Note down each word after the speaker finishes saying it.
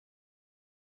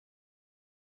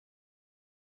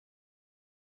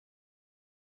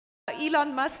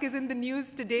Elon Musk is in the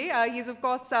news today. He's, of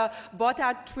course, bought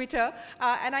out Twitter.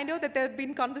 And I know that there have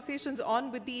been conversations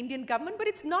on with the Indian government, but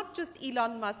it's not just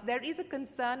Elon Musk. There is a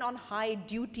concern on high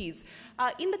duties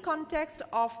in the context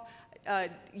of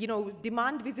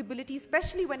demand visibility,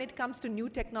 especially when it comes to new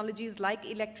technologies like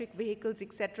electric vehicles,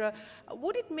 etc.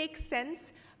 Would it make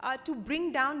sense to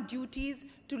bring down duties,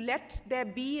 to let there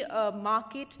be a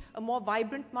market, a more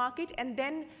vibrant market, and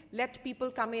then let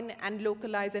people come in and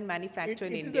localize and manufacture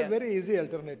in India? It is a very easy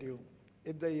alternative.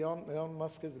 If the Elon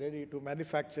Musk is ready to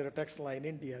manufacture a textile in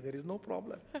India, there is no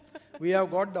problem. We have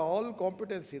got all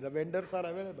competency, the vendors are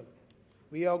available.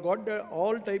 We have got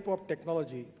all type of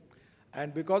technology.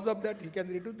 And because of that, he can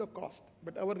reduce the cost.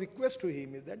 But our request to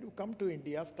him is that you come to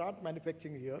India, start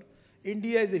manufacturing here.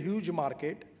 India is a huge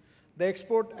market. The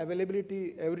export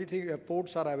availability, everything,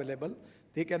 ports are available.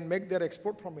 They can make their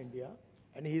export from India.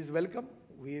 And he is welcome.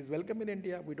 He is welcome in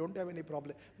India. We don't have any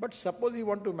problem. But suppose he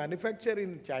want to manufacture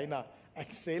in China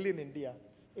and sell in India,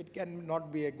 it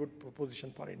cannot be a good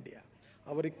proposition for India.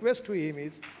 Our request to him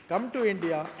is, come to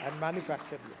India and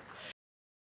manufacture here.